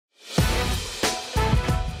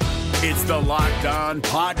It's the Locked On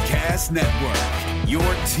Podcast Network, your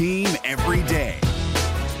team every day.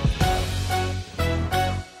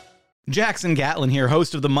 Jackson Gatlin here,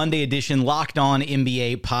 host of the Monday edition Locked On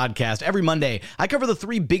NBA podcast. Every Monday, I cover the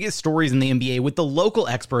three biggest stories in the NBA with the local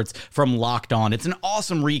experts from Locked On. It's an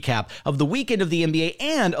awesome recap of the weekend of the NBA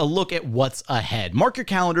and a look at what's ahead. Mark your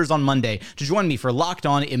calendars on Monday to join me for Locked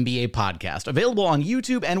On NBA podcast, available on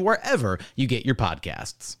YouTube and wherever you get your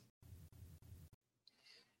podcasts.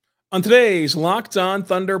 On today's Locked On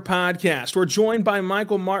Thunder podcast, we're joined by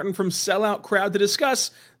Michael Martin from Sellout Crowd to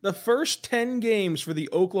discuss the first 10 games for the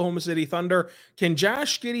Oklahoma City Thunder. Can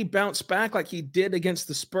Josh Giddey bounce back like he did against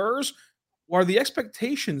the Spurs? Or are the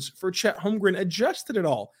expectations for Chet Holmgren adjusted at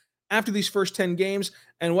all after these first 10 games,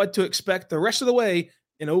 and what to expect the rest of the way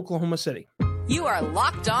in Oklahoma City? You are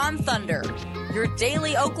Locked On Thunder, your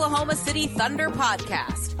daily Oklahoma City Thunder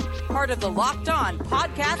podcast. Part of the Locked On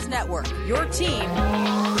Podcast Network, your team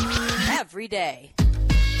every day.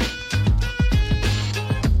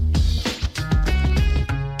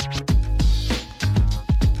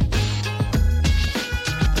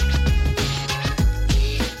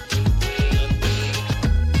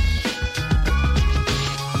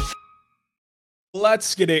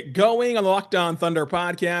 Let's get it going on the Locked On Thunder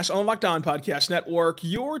podcast, on the Locked On Podcast Network,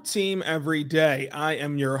 your team every day. I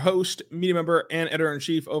am your host, media member, and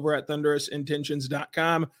editor-in-chief over at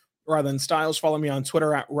thunderousintentions.com. Rather than Styles, follow me on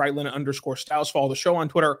Twitter at Rylan_Styles. Follow the show on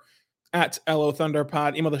Twitter at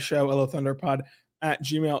LOThunderPod. Email the show,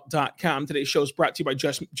 LOThunderPod@gmail.com. Today's show is brought to you by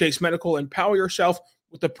Jace Medical. Empower yourself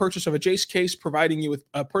with the purchase of a Jace case, providing you with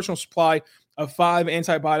a personal supply of 5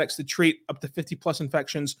 antibiotics to treat up to 50-plus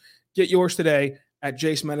infections. Get yours today at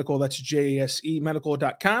Jace Medical. That's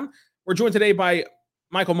JASEmedical.com. We're joined today by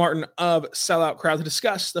Michael Martin of Sellout Crowd to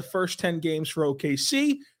discuss the first 10 games for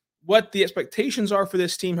OKC, what the expectations are for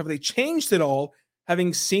this team. Have they changed at all,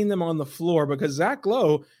 having seen them on the floor? Because Zach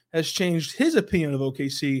Lowe has changed his opinion of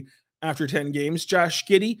OKC after 10 games. Josh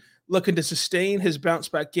Giddey looking to sustain his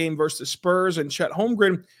bounce-back game versus the Spurs, and Chet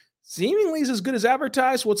Holmgren seemingly is as good as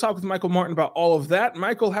advertised. We'll talk with Michael Martin about all of that.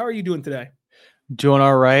 Michael, how are you doing today? Doing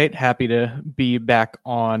all right. Happy to be back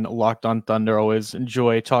on Locked On Thunder. Always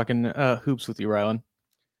enjoy talking hoops with you, Rylan.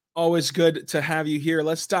 Always good to have you here.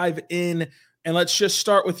 Let's dive in, and let's just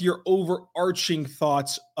start with your overarching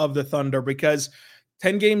thoughts of the Thunder, because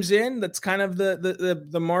 10 games in, that's kind of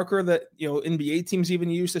the marker that, you know, NBA teams even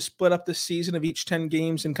use to split up the season of each 10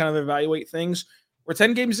 games and kind of evaluate things. We're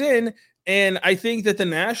 10 games in, and I think that the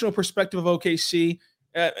national perspective of OKC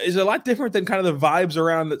is a lot different than kind of the vibes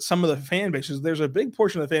around that some of the fan bases. There's a big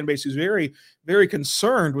portion of the fan base who's very, very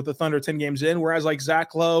concerned with the Thunder 10 games in, whereas like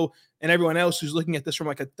Zach Lowe and everyone else who's looking at this from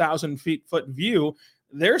like 1,000-foot view,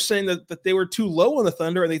 they're saying that they were too low on the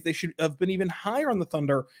Thunder and they should have been even higher on the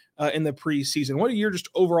Thunder in the preseason. What are your just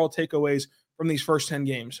overall takeaways from these first 10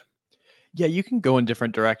 games? Yeah, you can go in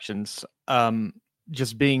different directions.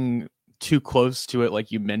 Just being too close to it,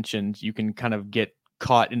 like you mentioned, you can kind of get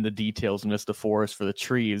caught in the details and miss the forest for the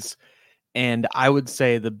trees. And I would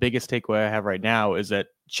say the biggest takeaway I have right now is that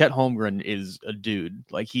Chet Holmgren is a dude.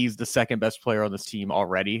 Like, he's the second best player on this team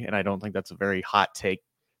already, and I don't think that's a very hot take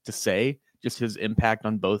to say, just his impact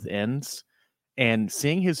on both ends. And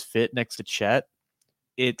seeing his fit next to Chet,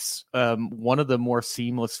 it's one of the more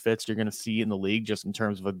seamless fits you're going to see in the league, just in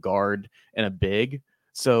terms of a guard and a big.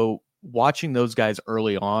 So watching those guys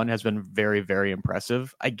early on has been very, very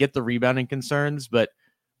impressive. I get the rebounding concerns, but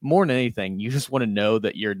more than anything, you just want to know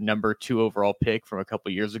that your number 2 overall pick from a couple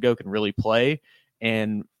of years ago can really play.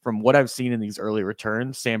 And from what I've seen in these early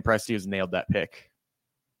returns, Sam Presti has nailed that pick.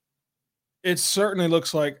 It certainly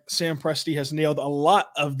looks like Sam Presti has nailed a lot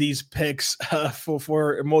of these picks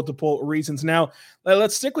for multiple reasons. Now,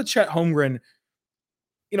 let's stick with Chet Holmgren.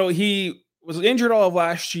 You know, he was injured all of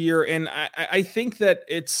last year, and I think that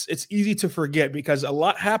it's easy to forget because a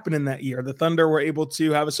lot happened in that year. The Thunder were able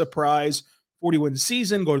to have a surprise 40-win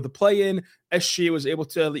season, go to the play-in. SGA was able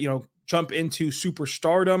to, you know, jump into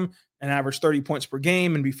superstardom and average 30 points per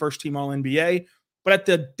game and be first-team All-NBA. But at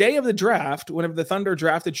the day of the draft, whenever the Thunder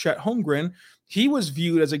drafted Chet Holmgren, he was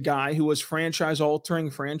viewed as a guy who was franchise-altering,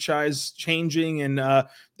 franchise-changing, and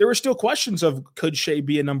there were still questions of, could Shea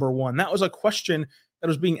be a number 1? That was a question that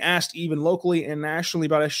was being asked even locally and nationally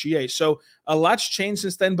about SGA. So a lot's changed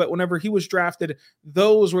since then, but whenever he was drafted,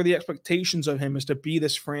 those were the expectations of him, is to be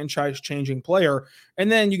this franchise-changing player.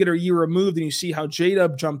 And then you get a year removed and you see how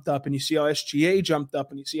J-Dub jumped up and you see how SGA jumped up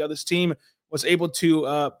and you see how this team was able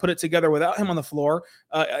to put it together without him on the floor.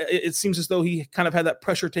 It seems as though he kind of had that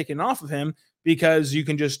pressure taken off of him because you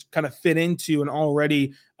can just kind of fit into an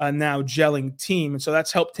already now gelling team. And so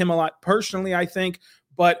that's helped him a lot personally, I think.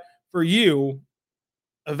 But for you,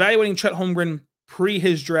 evaluating Chet Holmgren pre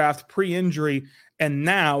his draft, pre-injury, and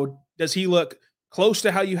now, does he look close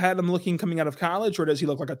to how you had him looking coming out of college, or does he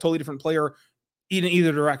look like a totally different player in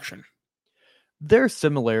either direction? There are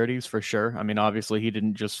similarities for sure. I mean, obviously he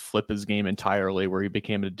didn't just flip his game entirely where he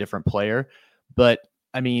became a different player, but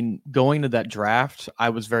I mean, going to that draft, I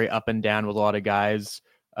was very up and down with a lot of guys.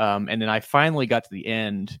 And then I finally got to the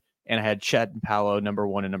end and I had Chet and Paolo number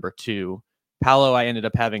 1 and number 2. Paolo, I ended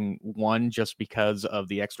up having 1 just because of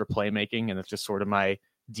the extra playmaking, and it's just sort of my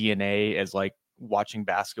DNA as like watching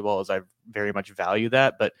basketball, as I very much value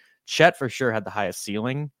that. But Chet for sure had the highest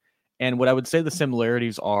ceiling. And what I would say the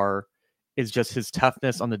similarities is just his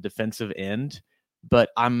toughness on the defensive end. But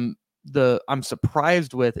I'm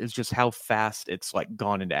surprised with is just how fast it's like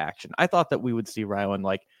gone into action. I thought that we would see Rylan,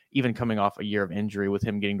 like even coming off a year of injury, with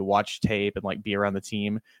him getting to watch tape and like be around the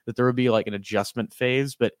team, that there would be like an adjustment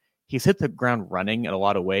phase, but he's hit the ground running in a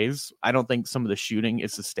lot of ways. I don't think some of the shooting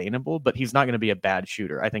is sustainable, but he's not going to be a bad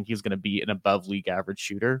shooter. I think he's going to be an above league average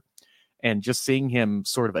shooter. And just seeing him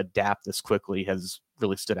sort of adapt this quickly has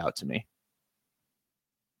really stood out to me.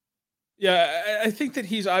 Yeah, I think that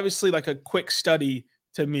he's obviously like a quick study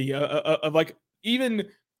to me of like even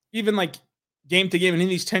like game to game, and in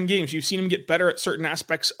these 10 games, you've seen him get better at certain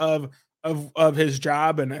aspects of his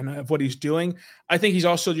job and of what he's doing. I think he's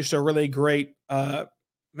also just a really great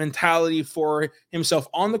mentality for himself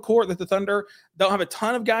on the court, that the Thunder don't have a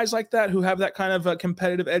ton of guys like that who have that kind of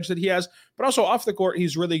competitive edge that he has, but also off the court,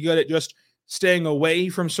 he's really good at just staying away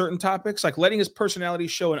from certain topics, like letting his personality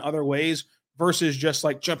show in other ways versus just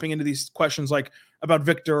like jumping into these questions like about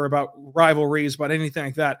Victor, about rivalries, about anything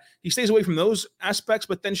like that. He stays away from those aspects,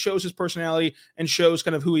 but then shows his personality and shows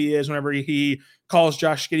kind of who he is whenever he calls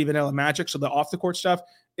Josh Giddey vanilla magic. So the off the court stuff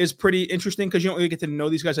is pretty interesting because you don't really get to know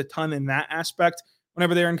these guys a ton in that aspect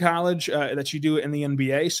whenever they're in college that you do in the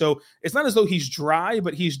NBA. So it's not as though he's dry,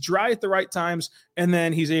 but he's dry at the right times. And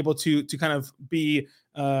then he's able to kind of be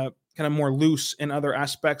kind of more loose in other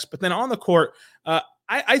aspects. But then on the court,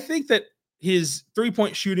 I think that his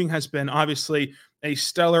three-point shooting has been obviously a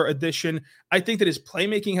stellar addition. I think that his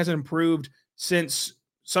playmaking has improved since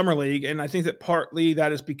Summer League, and I think that partly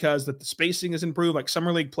that is because that the spacing has improved. Like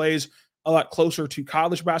Summer League plays a lot closer to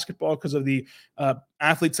college basketball because of the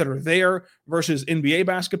athletes that are there versus NBA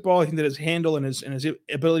basketball. I think that his handle and his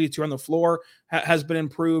ability to run the floor has been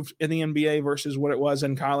improved in the NBA versus what it was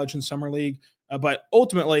in college and Summer League. But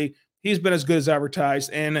ultimately, he's been as good as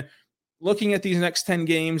advertised. And looking at these next 10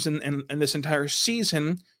 games and this entire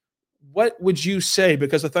season, what would you say?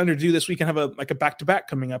 Because the Thunder do this weekend have a back-to-back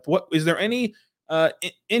coming up. What is there any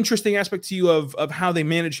interesting aspect to you of how they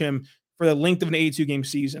manage him for the length of an 82-game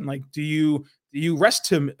season? Like, do you rest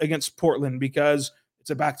him against Portland because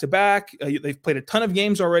it's a back-to-back? They've played a ton of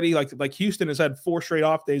games already. Like Houston has had 4 straight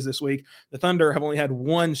off days this week. The Thunder have only had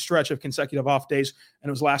 1 stretch of consecutive off days, and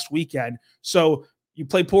it was last weekend. So you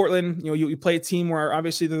play Portland, you play a team where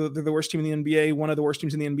obviously they're the worst team in the NBA, one of the worst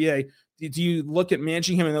teams in the NBA. Do you look at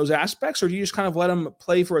managing him in those aspects, or do you just kind of let him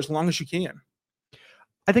play for as long as you can?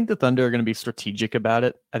 I think the Thunder are going to be strategic about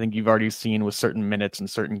it. I think you've already seen with certain minutes and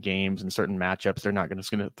certain games and certain matchups, they're not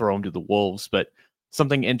just going to throw him to the wolves. But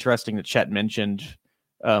something interesting that Chet mentioned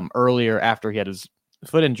earlier after he had his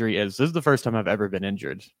foot injury is this is the first time I've ever been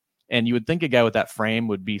injured. And you would think a guy with that frame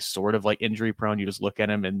would be sort of like injury prone. You just look at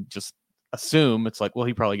him and just assume it's like, well,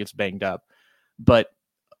 he probably gets banged up. But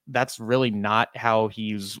that's really not how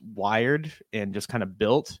he's wired and just kind of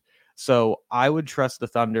built. So I would trust the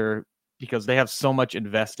Thunder because they have so much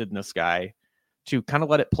invested in this guy to kind of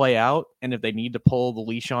let it play out. And if they need to pull the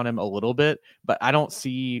leash on him a little bit, but I don't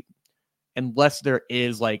see, unless there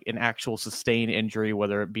is like an actual sustained injury,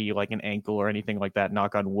 whether it be like an ankle or anything like that,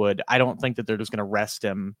 knock on wood, I don't think that they're just going to rest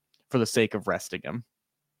him for the sake of resting him.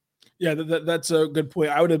 Yeah, that's a good point.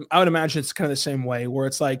 I would imagine it's kind of the same way where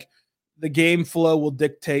it's like the game flow will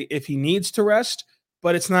dictate if he needs to rest,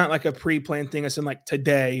 but it's not like a pre-planned thing. It's in like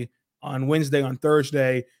today, on Wednesday, on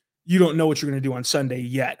Thursday, you don't know what you're going to do on Sunday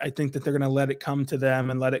yet. I think that they're going to let it come to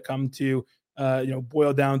them and let it come to,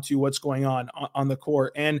 boil down to what's going on the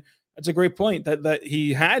court. And that's a great point that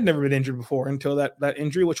he had never been injured before until that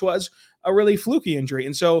injury, which was a really fluky injury.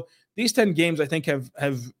 And so these 10 games, I think,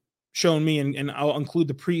 have shown me, and I'll include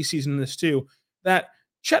the preseason in this too, that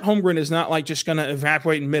Chet Holmgren is not like just going to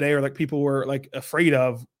evaporate in midair like people were like afraid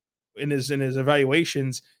of in his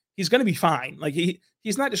evaluations. He's going to be fine. Like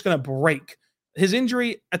he's not just going to break. His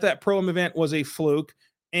injury at that Pro-Am event was a fluke,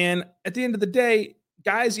 and at the end of the day,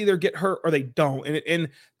 guys either get hurt or they don't. And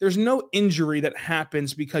there's no injury that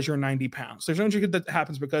happens because you're 90 pounds. There's no injury that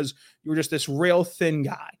happens because you're just this rail thin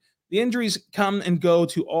guy. The injuries come and go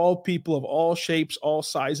to all people of all shapes, all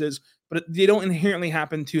sizes, but they don't inherently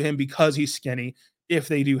happen to him because he's skinny if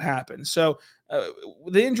they do happen. So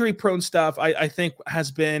the injury prone stuff, I think,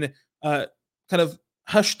 has been kind of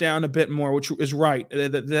hushed down a bit more, which is right.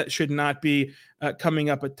 That should not be coming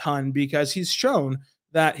up a ton, because he's shown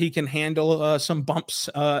that he can handle some bumps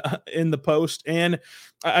in the post. And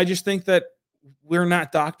I just think that we're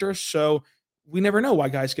not doctors, so we never know why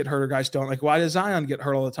guys get hurt or guys don't. Like, why does Zion get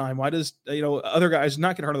hurt all the time? Why does, other guys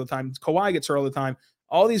not get hurt all the time? Kawhi gets hurt all the time.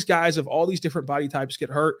 All these guys of all these different body types get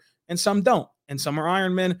hurt, and some don't. And some are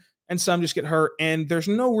Iron Men, and some just get hurt. And there's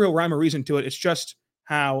no real rhyme or reason to it. It's just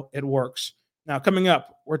how it works. Now, coming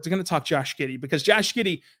up, we're going to talk Josh Giddey, because Josh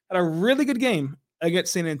Giddey had a really good game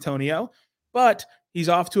against San Antonio, but he's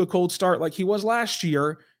off to a cold start like he was last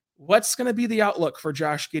year. What's going to be the outlook for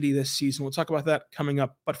Josh Giddey this season? We'll talk about that coming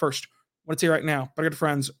up. But first, I want to tell you right now, my good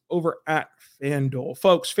friends over at FanDuel.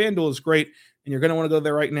 Folks, FanDuel is great, and you're going to want to go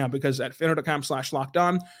there right now, because at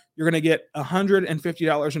FanDuel.com/lockedon, you're going to get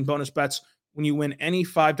 $150 in bonus bets when you win any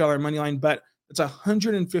 $5 moneyline bet. That's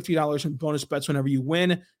 $150 in bonus bets whenever you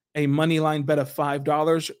win a moneyline bet of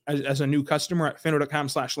 $5 as a new customer at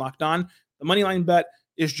FanDuel.com/lockedon. The moneyline bet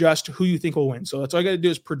is just who you think will win. So that's all you got to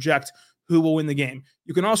do is project who will win the game.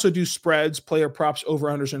 You can also do spreads, player props,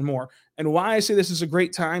 over-unders, and more. And why I say this is a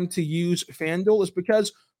great time to use FanDuel is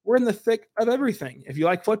because we're in the thick of everything. If you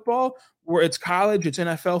like football, where it's college, it's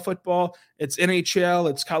NFL football, it's NHL,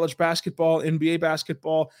 it's college basketball, NBA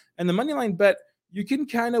basketball, and the moneyline bet, you can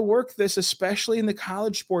kind of work this, especially in the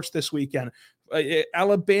college sports this weekend.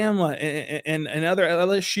 Alabama and other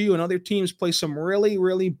LSU and other teams play some really,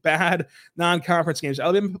 really bad non-conference games.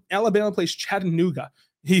 Alabama plays Chattanooga.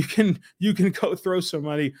 You can go throw some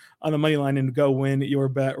money on the money line and go win your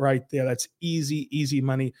bet right there. That's easy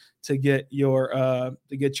money to get your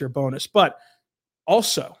bonus. But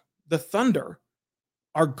also, the Thunder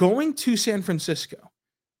are going to San Francisco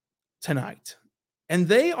tonight, and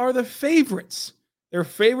they are the favorites. They're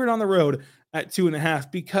favored on the road at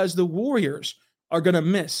 2.5, because the Warriors are going to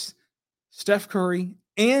miss Steph Curry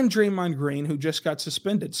and Draymond Green, who just got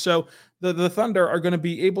suspended. So the Thunder are going to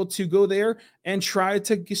be able to go there and try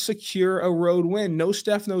to secure a road win. No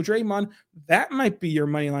Steph, no Draymond. That might be your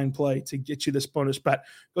moneyline play to get you this bonus bet.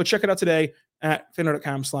 Go check it out today at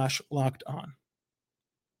FanDuel.com/lockedon.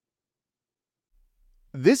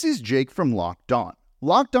 This is Jake from Locked On.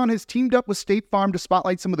 Locked On has teamed up with State Farm to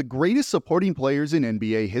spotlight some of the greatest supporting players in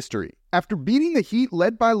NBA history. After beating the Heat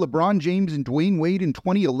led by LeBron James and Dwayne Wade in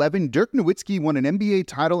 2011, Dirk Nowitzki won an NBA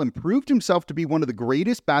title and proved himself to be one of the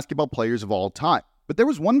greatest basketball players of all time. But there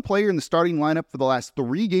was one player in the starting lineup for the last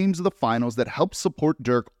 3 games of the finals that helped support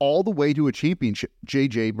Dirk all the way to a championship,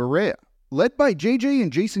 JJ Barea. Led by JJ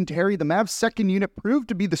and Jason Terry, the Mavs' second unit proved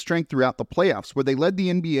to be the strength throughout the playoffs, where they led the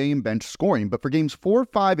NBA in bench scoring. But for games 4,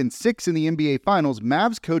 5, and 6 in the NBA Finals,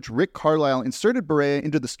 Mavs coach Rick Carlisle inserted Barea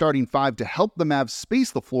into the starting 5 to help the Mavs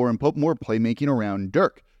space the floor and put more playmaking around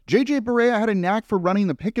Dirk. JJ Barea had a knack for running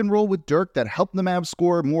the pick and roll with Dirk that helped the Mavs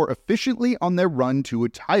score more efficiently on their run to a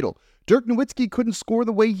title. Dirk Nowitzki couldn't score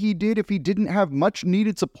the way he did if he didn't have much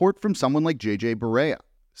needed support from someone like JJ Barea.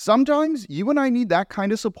 Sometimes you and I need that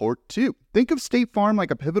kind of support too. Think of State Farm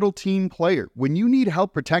like a pivotal team player. When you need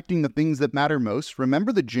help protecting the things that matter most,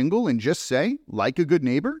 remember the jingle and just say, like a good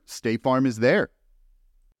neighbor, State Farm is there.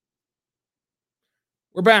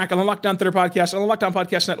 We're back on the Locked On Thunder podcast, on the Locked On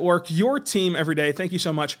Podcast Network, your team every day. Thank you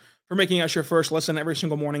so much for making us your first listen every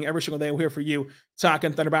single morning, every single day. We're here for you,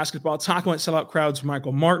 talking Thunder basketball, talking with sellout crowds.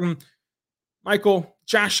 Michael Martin. Michael,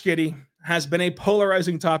 Josh Giddey has been a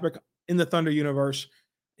polarizing topic in the Thunder universe.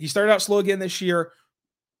 He started out slow again this year.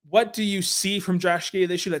 What do you see from Josh Giddey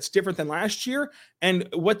this year that's different than last year? And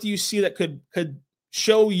what do you see that could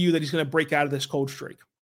show you that he's going to break out of this cold streak?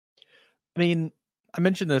 I mean, I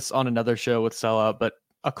mentioned this on another show with Sellout, but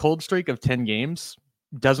a cold streak of 10 games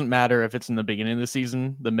doesn't matter if it's in the beginning of the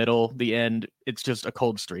season, the middle, the end. It's just a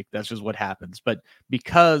cold streak. That's just what happens. But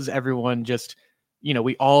because everyone just,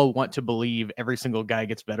 we all want to believe every single guy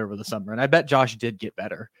gets better over the summer. And I bet Josh did get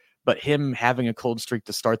better. But him having a cold streak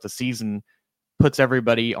to start the season puts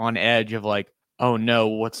everybody on edge of like, oh no,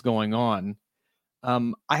 what's going on?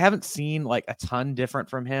 I haven't seen like a ton different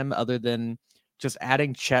from him other than just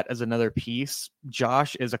adding Chet as another piece.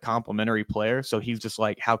 Josh is a complimentary player, so he's just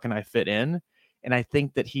like, how can I fit in? And I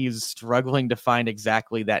think that he's struggling to find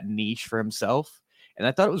exactly that niche for himself. And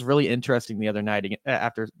I thought it was really interesting the other night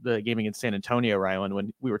after the game against San Antonio, Rylan,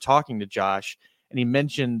 when we were talking to Josh, and he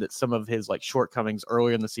mentioned that some of his like shortcomings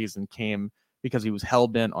earlier in the season came because he was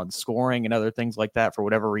hell-bent on scoring and other things like that for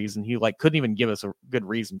whatever reason. He like couldn't even give us a good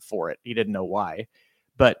reason for it. He didn't know why.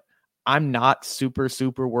 But I'm not super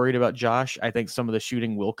worried about Josh. I think some of the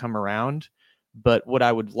shooting will come around. But what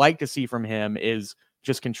I would like to see from him is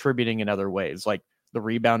just contributing in other ways, like the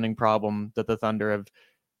rebounding problem that the Thunder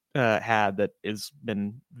have had that has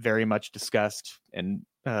been very much discussed and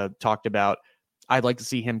talked about. I'd like to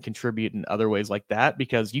see him contribute in other ways like that,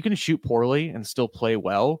 because you can shoot poorly and still play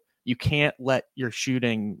well. You can't let your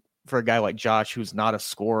shooting for a guy like Josh, who's not a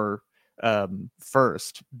scorer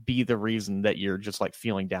first, be the reason that you're just like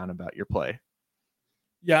feeling down about your play.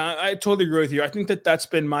 Yeah, I totally agree with you. I think that that's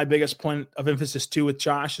been my biggest point of emphasis too with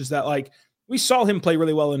Josh, is that like we saw him play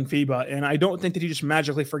really well in FIBA, and I don't think that he just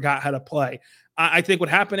magically forgot how to play. I think what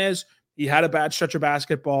happened is he had a bad stretch of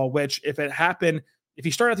basketball, which if it happened, if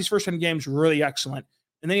he started out these first 10 games really excellent,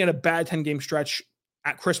 and then he had a bad 10-game stretch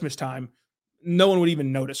at Christmas time, no one would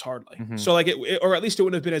even notice hardly. Mm-hmm. So like or at least it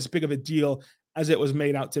wouldn't have been as big of a deal as it was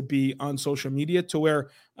made out to be on social media, to where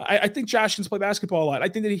I think Josh can play basketball a lot. I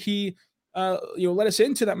think that he let us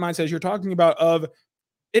into that mindset as you're talking about, of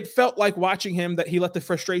it felt like watching him that he let the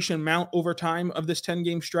frustration mount over time of this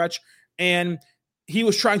 10-game stretch, and he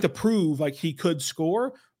was trying to prove like he could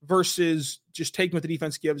score versus just taking what the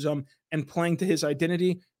defense gives him and playing to his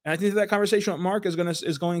identity. And I think that conversation with Mark is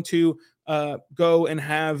going to go and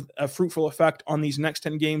have a fruitful effect on these next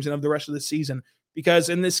 10 games and of the rest of the season. Because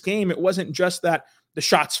in this game, it wasn't just that the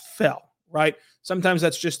shots fell, right? Sometimes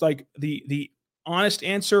that's just like the honest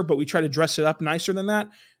answer, but we try to dress it up nicer than that.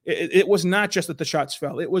 It was not just that the shots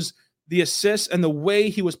fell. It was the assists and the way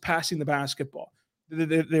he was passing the basketball.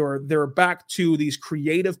 They were back to these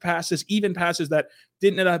creative passes, even passes that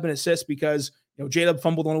didn't end up an assist because J-Dub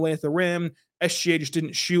fumbled on the way at the rim. SGA just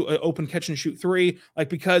didn't shoot an open catch and shoot three, like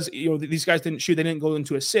because these guys didn't shoot, they didn't go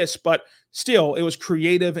into assists, but still it was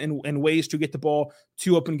creative and ways to get the ball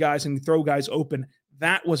to open guys and throw guys open.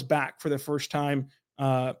 That was back for the first time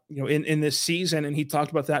in this season, and he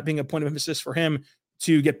talked about that being a point of emphasis for him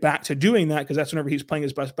to get back to doing that, because that's whenever he's playing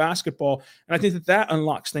his best basketball. And I think that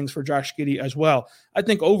unlocks things for Josh Giddey as well. I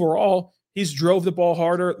think overall he's drove the ball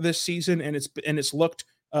harder this season, and it's looked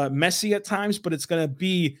messy at times, but it's going to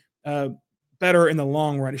be better in the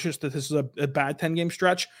long run. It's just that this is a bad 10-game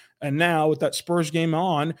stretch, and now with that Spurs game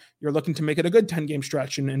on, you're looking to make it a good 10-game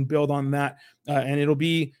stretch and build on that. And it'll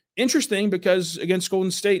be interesting because against Golden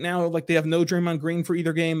State now, like they have no Draymond Green for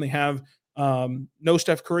either game. They have no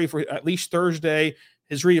Steph Curry for at least Thursday.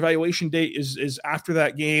 His reevaluation date is after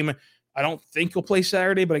that game. I don't think he'll play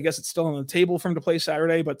Saturday, but I guess it's still on the table for him to play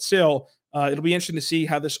Saturday. But still, it'll be interesting to see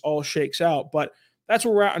how this all shakes out. But that's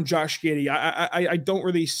where we're at on Josh Giddey. I don't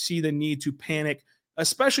really see the need to panic,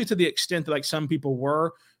 especially to the extent that like some people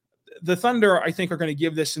were. The Thunder, I think, are going to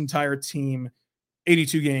give this entire team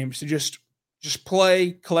 82 games to just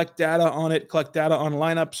play, collect data on it, collect data on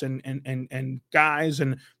lineups and guys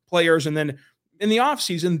and players, and then in the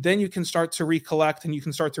offseason, then you can start to recollect and you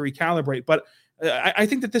can start to recalibrate. But I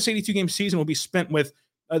think that this 82-game season will be spent with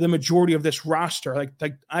the majority of this roster. Like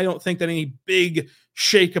I don't think that any big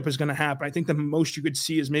shakeup is going to happen. I think the most you could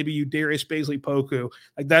see is maybe Darius Bazley-Poku.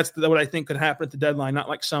 Like that's what I think could happen at the deadline, not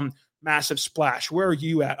like some massive splash. Where are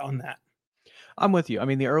you at on that? I'm with you. I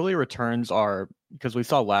mean, the early returns are, because we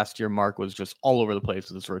saw last year Mark was just all over the place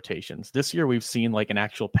with his rotations. This year we've seen like an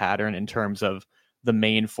actual pattern in terms of the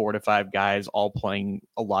main 4 to 5 guys all playing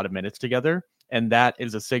a lot of minutes together. And that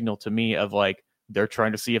is a signal to me of like, they're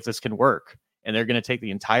trying to see if this can work, and they're going to take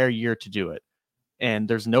the entire year to do it. And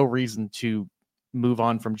there's no reason to move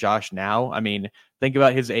on from Josh now. I mean, think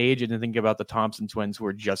about his age and then think about the Thompson twins who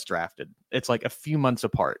were just drafted. It's like a few months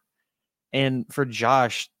apart. And for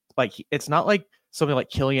Josh, like, it's not like something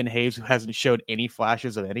like Killian Hayes, who hasn't showed any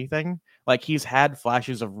flashes of anything. Like, he's had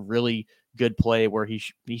flashes of really good play where he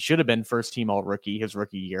should have been first team all rookie his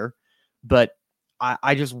rookie year. But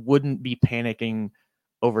I just wouldn't be panicking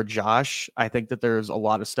over Josh. I think that there's a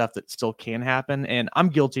lot of stuff that still can happen. And I'm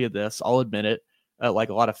guilty of this. I'll admit it. Like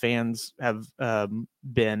a lot of fans have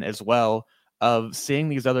been as well, of seeing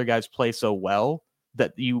these other guys play so well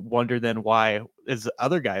that you wonder then why is the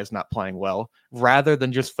other guy is not playing well, rather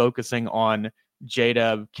than just focusing on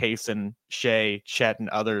J-Dub, Kaysen, Shea, Chet, and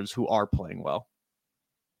others who are playing well.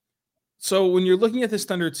 So when you're looking at this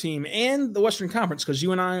Thunder team and the Western Conference, because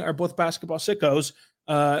you and I are both basketball sickos,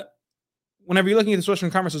 whenever you're looking at this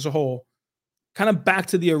Western Conference as a whole, kind of back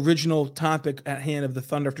to the original topic at hand of the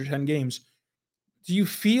Thunder after 10 games, do you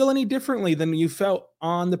feel any differently than you felt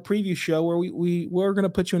on the preview show where we were going to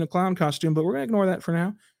put you in a clown costume, but we're going to ignore that for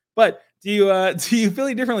now? But do you feel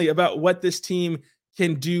any differently about what this team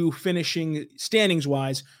can do finishing standings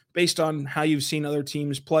wise based on how you've seen other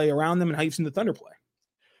teams play around them and how you've seen the Thunder play?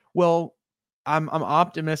 Well, I'm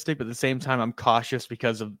optimistic, but at the same time, I'm cautious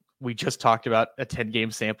because we just talked about a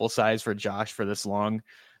 10-game sample size for Josh for this long.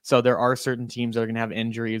 So there are certain teams that are going to have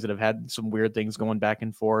injuries that have had some weird things going back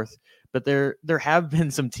and forth. But there have been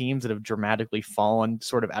some teams that have dramatically fallen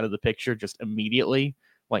sort of out of the picture just immediately,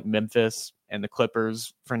 like Memphis and the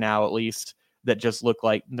Clippers for now, at least, that just look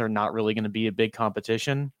like they're not really going to be a big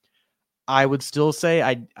competition. I would still say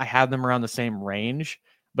I have them around the same range,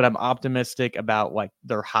 but I'm optimistic about like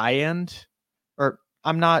their high end, or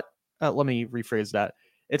I'm not, let me rephrase that.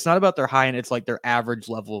 It's not about their high end. It's like their average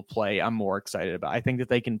level of play I'm more excited about. I think that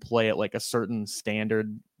they can play at like a certain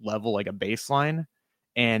standard level, like a baseline.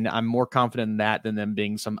 And I'm more confident in that than them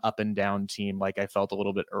being some up and down team like I felt a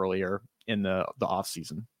little bit earlier in the off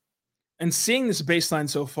season. And seeing this baseline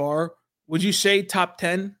so far, would you say top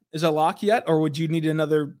 10 is a lock yet, or would you need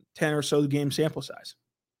another 10 or so game sample size?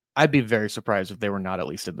 I'd be very surprised if they were not at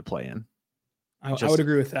least in the play-in. I would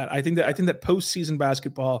agree with that. I think that postseason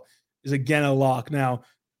basketball is again a lock. Now,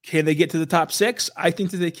 can they get to the top 6? I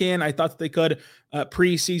think that they can. I thought that they could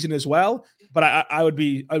preseason as well, but I would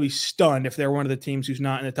be stunned if they're one of the teams who's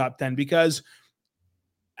not in the top 10, because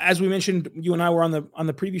as we mentioned, you and I were on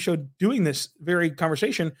the preview show doing this very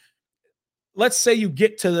conversation. Let's say you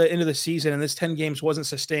get to the end of the season and this 10 games wasn't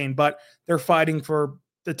sustained, but they're fighting for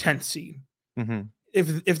the 10th seed. Mm-hmm.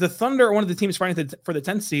 If the Thunder are one of the teams fighting for the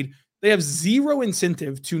 10th seed, they have zero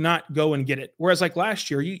incentive to not go and get it. Whereas like last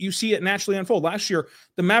year, you see it naturally unfold. Last year,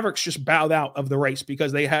 the Mavericks just bowed out of the race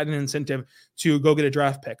because they had an incentive to go get a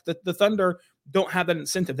draft pick. The Thunder don't have that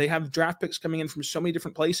incentive. They have draft picks coming in from so many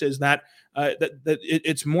different places that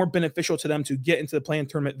it's more beneficial to them to get into the play-in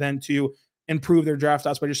tournament than to improve their draft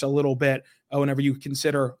odds by just a little bit whenever you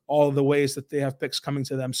consider all of the ways that they have picks coming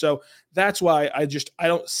to them. So that's why I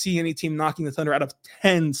don't see any team knocking the Thunder out of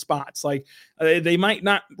 10 spots. Like they might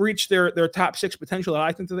not reach their top 6 potential that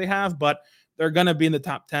I think that they have, but they're going to be in the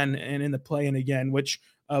top 10 and in the play-in again, which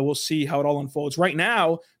we'll see how it all unfolds. Right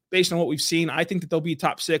now, based on what we've seen, I think that they'll be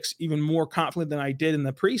top 6 even more confident than I did in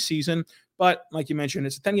the preseason. But like you mentioned,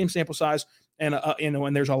 it's a 10-game sample size, and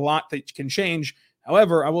and there's a lot that can change.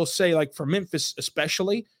 However, I will say, like for Memphis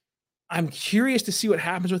especially, I'm curious to see what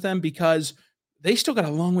happens with them because they still got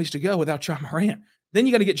a long ways to go without Ja Morant. Then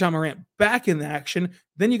you got to get Ja Morant back in the action.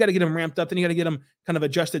 Then you got to get him ramped up. Then you got to get him kind of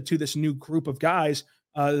adjusted to this new group of guys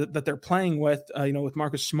that they're playing with, with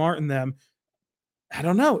Marcus Smart and them. I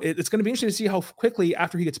don't know. It's going to be interesting to see how quickly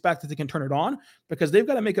after he gets back that they can turn it on, because they've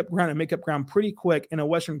got to make up ground pretty quick in a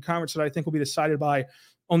Western Conference that I think will be decided by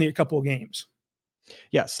only a couple of games.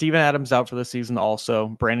 Yeah, Steven Adams out for the season also.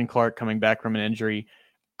 Brandon Clark coming back from an injury.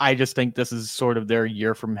 I just think this is sort of their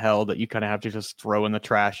year from hell that you kind of have to just throw in the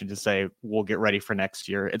trash and just say, we'll get ready for next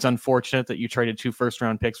year. It's unfortunate that you traded 2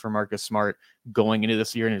 first-round picks for Marcus Smart going into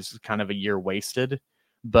this year, and it's kind of a year wasted.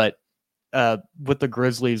 But with the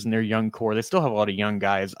Grizzlies and their young core, they still have a lot of young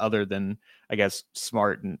guys other than, I guess,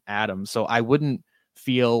 Smart and Adams. So I wouldn't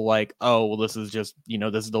feel like, oh, well, this is just,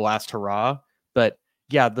 this is the last hurrah. But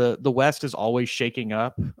yeah, the West is always shaking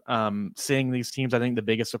up. Seeing these teams, I think the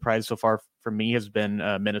biggest surprise so far for me has been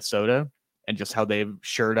Minnesota, and just how they've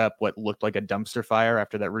shored up what looked like a dumpster fire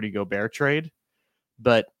after that Rudy Gobert trade.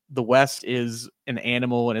 But the West is an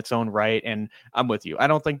animal in its own right, and I'm with you. I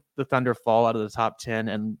don't think the Thunder fall out of the top 10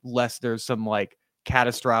 unless there's some like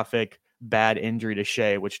catastrophic bad injury to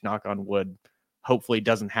Shea, which, knock on wood, hopefully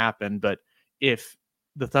doesn't happen. But if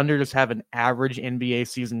the Thunder just have an average NBA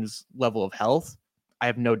season's level of health, I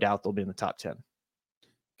have no doubt they'll be in the top 10.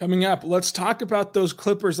 Coming up, let's talk about those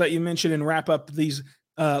Clippers that you mentioned and wrap up these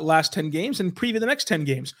last 10 games and preview the next 10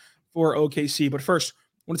 games for OKC. But first,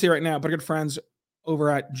 I want to say right now, but good friends over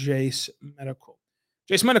at Jace Medical.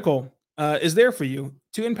 Jace Medical is there for you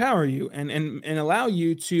to empower you and allow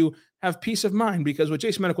you to have peace of mind, because what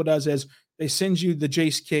Jace Medical does is they send you the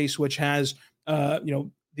Jace case, which has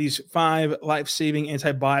these 5 life-saving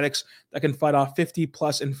antibiotics that can fight off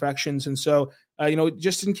 50+ infections. And so,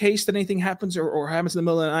 just in case that anything happens or happens in the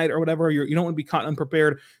middle of the night or whatever, you don't want to be caught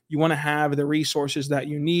unprepared. You want to have the resources that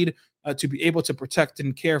you need to be able to protect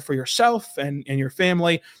and care for yourself and your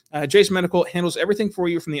family. Jace Medical handles everything for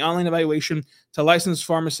you, from the online evaluation to licensed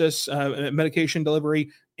pharmacists, medication delivery,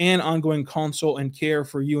 and ongoing consult and care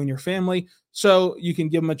for you and your family. So you can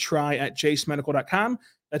give them a try at jacemedical.com.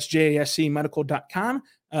 That's JASCmedical.com.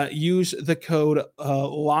 Use the code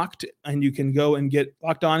LOCKED, and you can go and get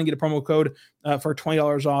locked on and get a promo code for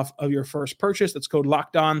 $20 off of your first purchase. That's code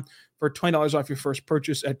LOCKED ON for $20 off your first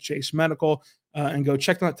purchase at Jace Medical. And go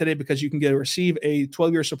check them out today, because you can receive a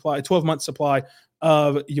 12-month supply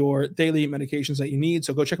of your daily medications that you need.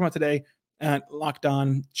 So go check them out today at Locked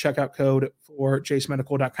On checkout code for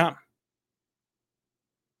jacemedical.com.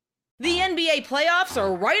 The NBA playoffs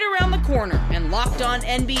are right around the corner, and Locked On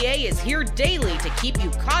NBA is here daily to keep you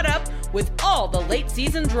caught up with all the late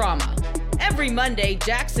season drama. Every Monday,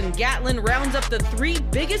 Jackson Gatlin rounds up the 3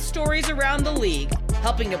 biggest stories around the league,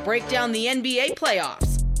 helping to break down the NBA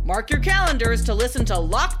playoffs. Mark your calendars to listen to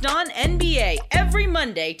Locked On NBA every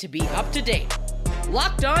Monday to be up to date.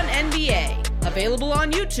 Locked On NBA, available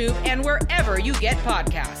on YouTube and wherever you get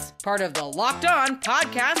podcasts. Part of the Locked On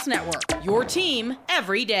Podcast Network, your team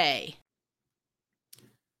every day.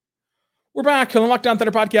 We're back on the Locked On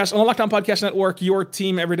Thunder podcast, on the Locked On Podcast Network, your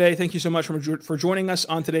team every day. Thank you so much for joining us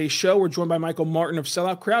on today's show. We're joined by Michael Martin of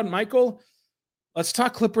Sellout Crowd. Michael, let's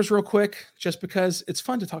talk Clippers real quick, just because it's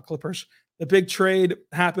fun to talk Clippers. The big trade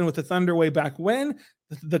happened with the Thunder way back when.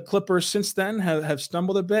 The Clippers since then have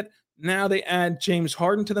stumbled a bit. Now they add James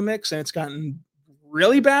Harden to the mix, and it's gotten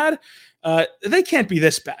really bad. They can't be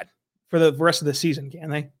this bad for the rest of the season, can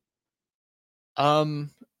they?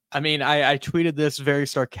 I mean, I tweeted this very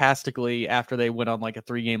sarcastically after they went on like a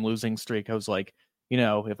 3-game losing streak. I was like,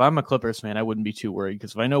 if I'm a Clippers fan, I wouldn't be too worried,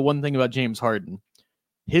 because if I know one thing about James Harden,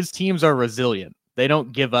 his teams are resilient. They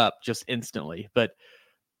don't give up just instantly. But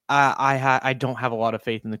I don't have a lot of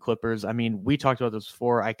faith in the Clippers. I mean, we talked about this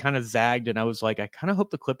before. I kind of zagged and I was like, I kind of hope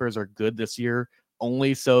the Clippers are good this year,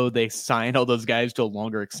 only so they sign all those guys to a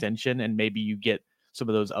longer extension and maybe you get some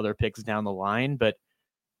of those other picks down the line. But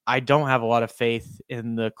I don't have a lot of faith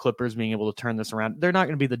in the Clippers being able to turn this around. They're not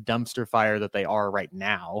going to be the dumpster fire that they are right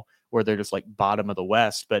now, where they're just like bottom of the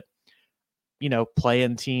West. But,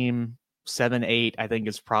 play-in team 7-8, I think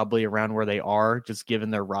is probably around where they are, just given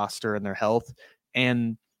their roster and their health.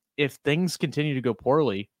 And if things continue to go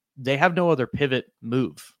poorly, they have no other pivot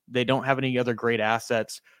move. They don't have any other great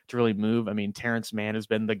assets to really move. I mean, Terrence Mann has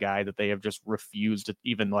been the guy that they have just refused to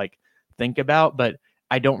even think about, but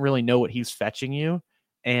I don't really know what he's fetching you.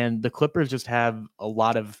 And the Clippers just have a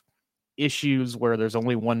lot of issues where there's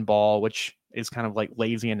only one ball, which is kind of like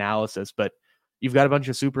lazy analysis, but you've got a bunch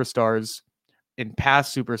of superstars and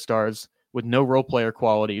past superstars with no role player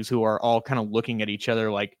qualities who are all kind of looking at each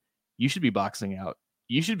other like, you should be boxing out.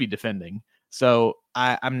 You should be defending. So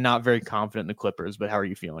I'm not very confident in the Clippers, but how are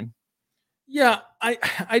you feeling? Yeah, I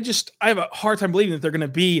have a hard time believing that they're going to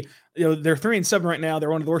be, they're 3-7 right now. They're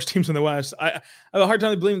one of the worst teams in the West. I have a hard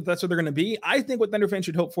time believing that that's what they're going to be. I think what Thunder fans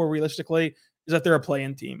should hope for realistically is that they're a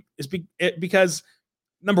play-in team. Because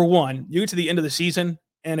number one, you get to the end of the season,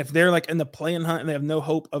 and if they're in the play-in hunt and they have no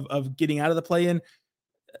hope of getting out of the play-in,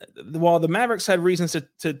 while the Mavericks had reasons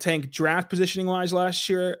to tank draft positioning wise last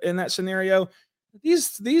year in that scenario,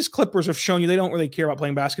 these Clippers have shown you they don't really care about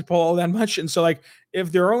playing basketball all that much. And so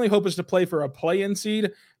if their only hope is to play for a play-in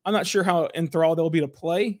seed, I'm not sure how enthralled they'll be to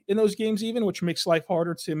play in those games even, which makes life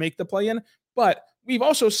harder to make the play-in. But we've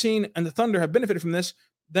also seen, and the Thunder have benefited from this,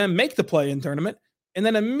 them make the play-in tournament and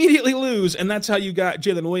then immediately lose. And that's how you got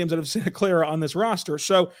Jalen Williams out of Santa Clara on this roster.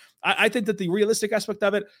 So I think that the realistic aspect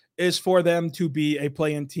of it is for them to be a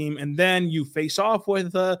play-in team. And then you face off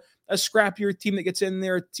with a scrappier team that gets in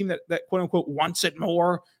there, a team that quote unquote wants it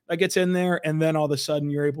more, that gets in there. And then all of a sudden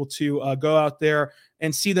you're able to go out there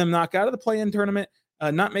and see them knock out of the play-in tournament,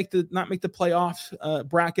 not make the playoff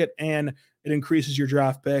bracket, and it increases your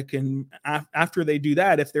draft pick. And after they do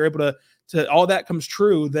that, if they're able to all that comes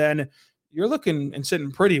true, then you're looking and sitting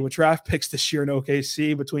pretty with draft picks this year in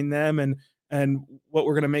OKC between them and what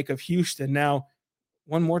we're going to make of Houston. Now,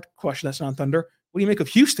 one more question that's on Thunder. What do you make of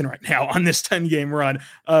Houston right now on this 10-game run?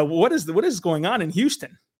 What is going on in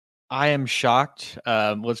Houston? I am shocked.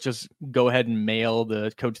 Let's just go ahead and mail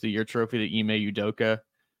the Coach of the Year trophy to Ime Udoka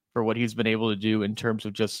for what he's been able to do in terms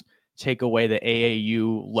of just take away the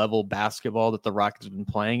AAU level basketball that the Rockets have been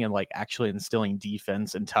playing and actually instilling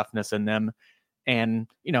defense and toughness in them. And,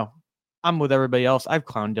 I'm with everybody else. I've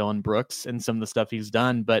clowned Dylan Brooks and some of the stuff he's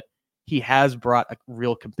done, but he has brought a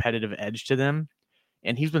real competitive edge to them.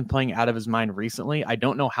 And he's been playing out of his mind recently. I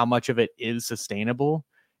don't know how much of it is sustainable.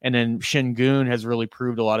 And then Şengün has really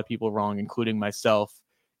proved a lot of people wrong, including myself,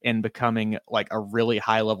 in becoming a really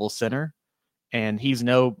high level center. And he's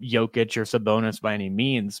no Jokic or Sabonis by any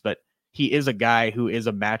means, but he is a guy who is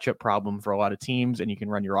a matchup problem for a lot of teams, and you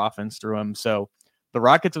can run your offense through him. So the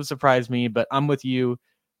Rockets have surprised me, but I'm with you.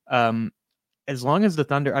 As long as the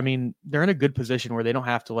Thunder, they're in a good position where they don't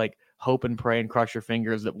have to hope and pray and cross your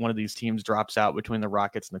fingers that one of these teams drops out between the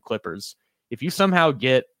Rockets and the Clippers. If you somehow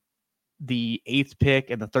get the 8th pick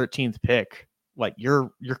and the 13th pick,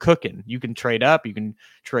 you're cooking. You can trade up, you can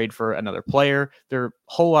trade for another player. There are a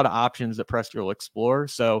whole lot of options that Presti will explore.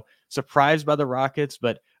 So surprised by the Rockets,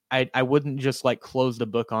 but I wouldn't just close the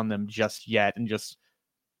book on them just yet and just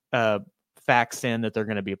fax in that they're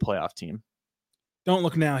going to be a playoff team. Don't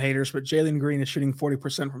look now, haters, but Jalen Green is shooting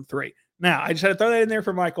 40% from 3. Now, I just had to throw that in there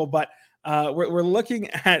for Michael, but we're looking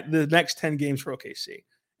at the next 10 games for OKC.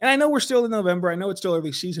 And I know we're still in November. I know it's still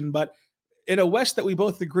early season, but in a West that we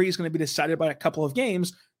both agree is going to be decided by a couple of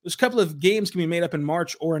games, those couple of games can be made up in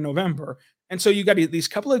March or in November. And so you got these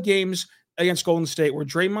couple of games against Golden State where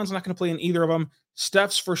Draymond's not going to play in either of them.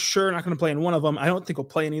 Steph's for sure not going to play in one of them. I don't think he'll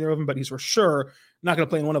play in either of them, but he's for sure not going to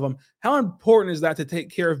play in one of them. How important is that to take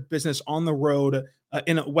care of business on the road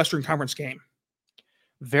in a Western Conference game?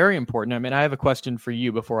 Very important. I mean, I have a question for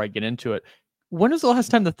you before I get into it. When was the last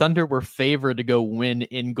time the Thunder were favored to go win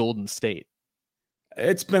in Golden State?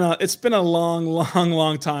 It's been a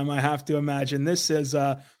long time. I have to imagine this is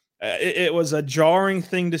it was a jarring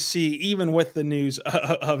thing to see, even with the news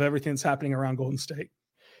of everything that's happening around Golden State.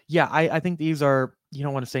 Yeah, I think these are, you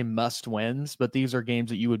don't want to say must wins, but these are games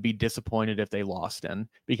that you would be disappointed if they lost in,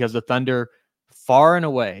 because the Thunder far and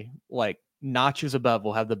away, like notches above,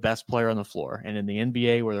 will have the best player on the floor. And in the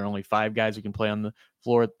NBA, where there are only 5 guys who can play on the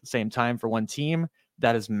floor at the same time for one team,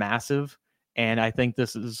 that is massive. And I think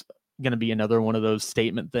this is going to be another one of those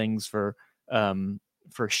statement things for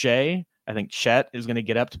Shea. I think Chet is going to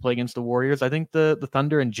get up to play against the Warriors. I think the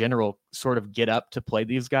Thunder in general sort of get up to play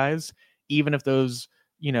these guys, even if those,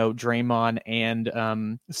 Draymond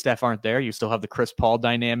and Steph aren't there. You still have the Chris Paul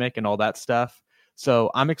dynamic and all that stuff.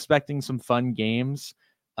 So I'm expecting some fun games,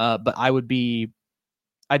 but I'd be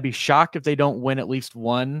shocked if they don't win at least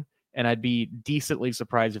one, and I'd be decently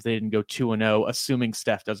surprised if they didn't go 2-0, assuming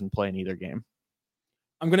Steph doesn't play in either game.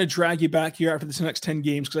 I'm going to drag you back here after this next 10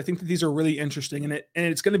 games because I think that these are really interesting, and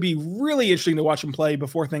it's going to be really interesting to watch them play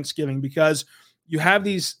before Thanksgiving, because you have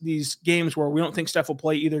these games where we don't think Steph will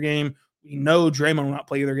play either game. We know Draymond will not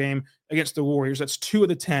play either game against the Warriors. That's 2 of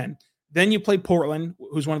the 10. Then you play Portland,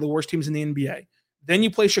 who's one of the worst teams in the NBA. Then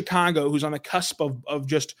you play Chicago, who's on the cusp of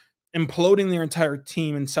just imploding their entire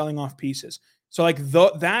team and selling off pieces. So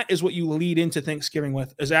that is what you lead into Thanksgiving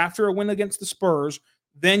with, is after a win against the Spurs,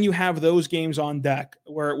 then you have those games on deck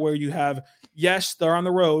where you have, yes, they're on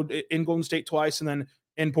the road in Golden State twice and then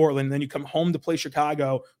in Portland. And then you come home to play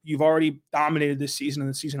Chicago. You've already dominated this season in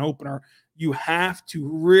the season opener. You have to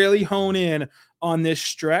really hone in on this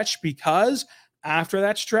stretch, because after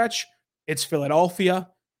that stretch, it's Philadelphia,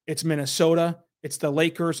 it's Minnesota, it's the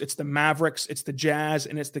Lakers, it's the Mavericks, it's the Jazz,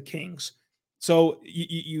 and it's the Kings. So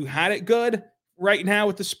you had it good right now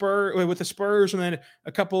with the Spurs, and then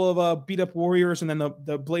a couple of beat up Warriors, and then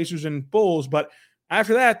the Blazers and Bulls. But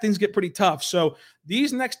after that, things get pretty tough. So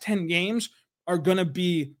these next 10 games are going to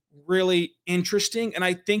be really interesting, and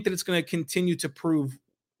I think that it's going to continue to prove,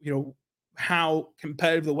 how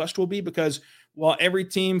competitive the West will be, because while every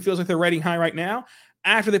team feels like they're riding high right now,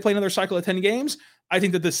 after they play another cycle of 10 games, I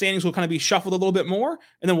think that the standings will kind of be shuffled a little bit more,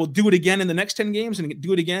 and then we'll do it again in the next 10 games and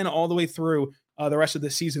do it again all the way through the rest of the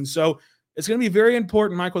season. So it's going to be very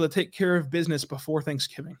important, Michael, to take care of business before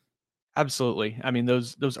Thanksgiving. Absolutely. I mean,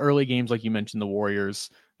 those early games, like you mentioned, the Warriors,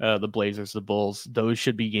 the Blazers, the Bulls, those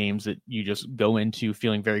should be games that you just go into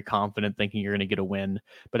feeling very confident, thinking you're going to get a win.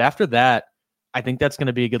 But after that, I think that's going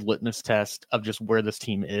to be a good litmus test of just where this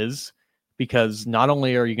team is, because not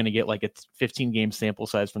only are you going to get like a 15-game sample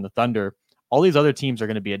size from the Thunder, all these other teams are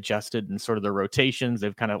going to be adjusted in sort of their rotations.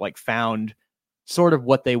 They've kind of like found sort of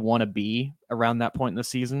what they want to be around that point in the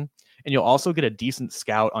season. And you'll also get a decent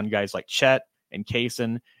scout on guys like Chet and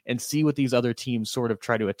Kaysen and see what these other teams sort of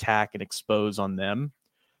try to attack and expose on them.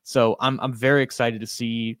 So I'm very excited to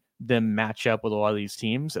see them match up with a lot of these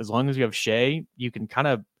teams. As long as you have Shea,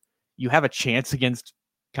 you have a chance against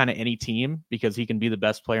kind of any team, because he can be the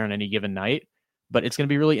best player on any given night. But it's going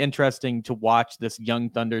to be really interesting to watch this young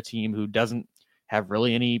Thunder team who doesn't have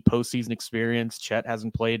really any postseason experience. Chet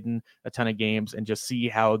hasn't played in a ton of games, and just see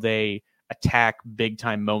how they attack big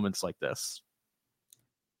time moments like this.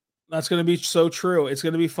 That's going to be so true. It's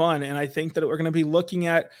going to be fun. And I think that we're going to be looking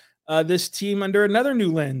at this team under another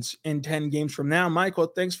new lens in 10 games from now. Michael,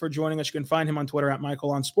 thanks for joining us. You can find him on Twitter at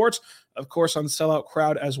Michael on Sports, of course, on Sellout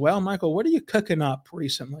Crowd as well. Michael, what are you cooking up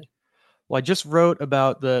recently? Well, I just wrote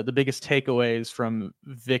about the biggest takeaways from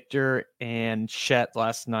Victor and Chet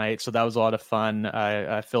last night, so that was a lot of fun.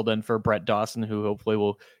 I filled in for Brett Dawson, who hopefully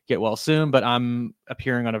will get well soon, but I'm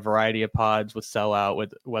appearing on a variety of pods with Sellout,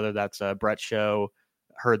 with whether that's a Brett Show,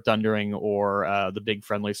 Heard Thundering, or the Big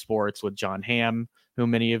Friendly Sports with John Hamm, who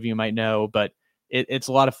many of you might know. But it's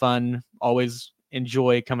a lot of fun. Always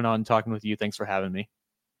enjoy coming on and talking with you. Thanks for having me.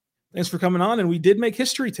 Thanks for coming on. And we did make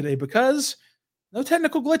history today because no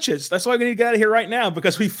technical glitches. That's why we need to get out of here right now,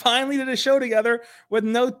 because we finally did a show together with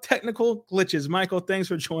no technical glitches. Michael, thanks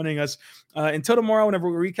for joining us. Until tomorrow, whenever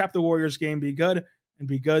we recap the Warriors game, be good and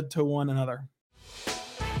be good to one another.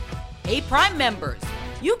 Hey, Prime members,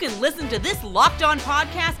 you can listen to this Locked On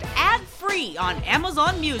podcast ad-free on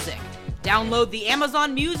Amazon Music. Download the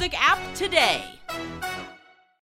Amazon Music app today.